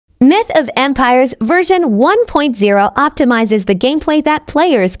Myth of Empires version 1.0 optimizes the gameplay that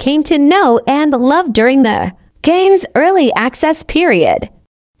players came to know and love during the game's early access period,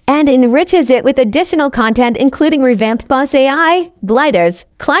 and enriches it with additional content including revamped boss AI, gliders,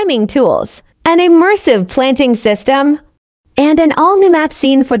 climbing tools, an immersive planting system, and an all-new map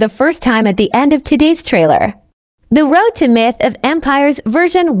seen for the first time at the end of today's trailer. The road to Myth of Empires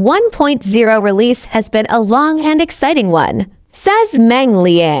version 1.0 release has been a long and exciting one, says Meng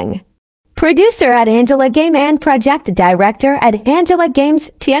Liang, producer at Angela Game and project director at Angela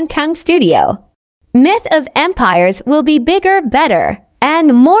Games Tiankang Studio. Myth of Empires will be bigger, better,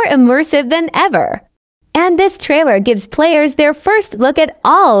 and more immersive than ever. And this trailer gives players their first look at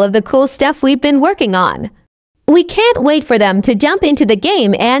all of the cool stuff we've been working on. We can't wait for them to jump into the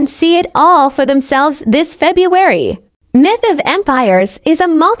game and see it all for themselves this February. Myth of Empires is a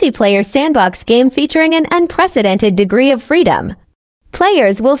multiplayer sandbox game featuring an unprecedented degree of freedom.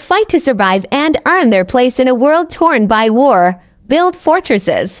 Players will fight to survive and earn their place in a world torn by war, build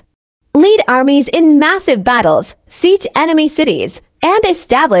fortresses, lead armies in massive battles, siege enemy cities, and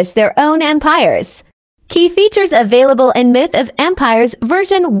establish their own empires. Key features available in Myth of Empires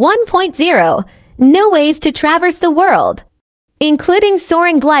version 1.0: new ways to traverse the world, including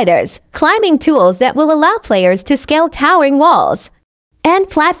soaring gliders, climbing tools that will allow players to scale towering walls, and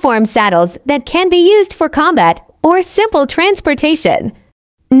platform saddles that can be used for combat or simple transportation.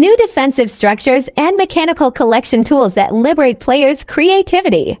 New defensive structures and mechanical collection tools that liberate players'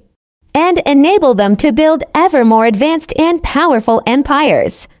 creativity and enable them to build ever more advanced and powerful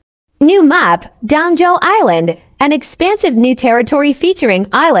empires. New map, Dangzhou Island, an expansive new territory featuring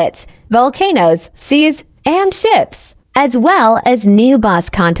islets, volcanoes, seas, and ships, as well as new boss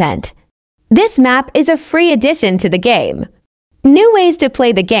content. This map is a free addition to the game. New ways to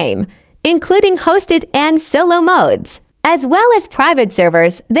play the game, including hosted and solo modes, as well as private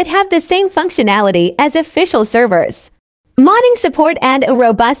servers that have the same functionality as official servers. Modding support and a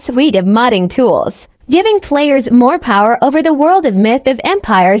robust suite of modding tools, giving players more power over the world of Myth of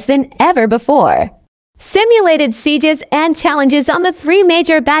Empires than ever before. Simulated sieges and challenges on the three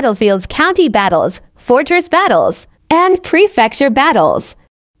major battlefields: county battles, fortress battles, and prefecture battles,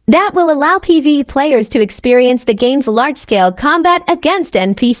 that will allow PvE players to experience the game's large-scale combat against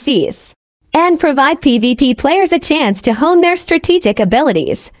NPCs, and provide PvP players a chance to hone their strategic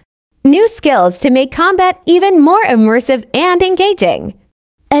abilities. New skills to make combat even more immersive and engaging.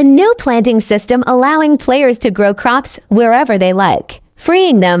 A new planting system allowing players to grow crops wherever they like,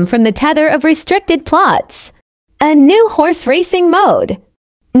 freeing them from the tether of restricted plots. A new horse racing mode.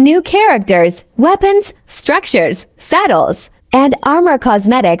 New characters, weapons, structures, saddles, and armor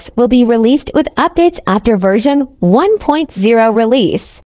cosmetics will be released with updates after version 1.0 release.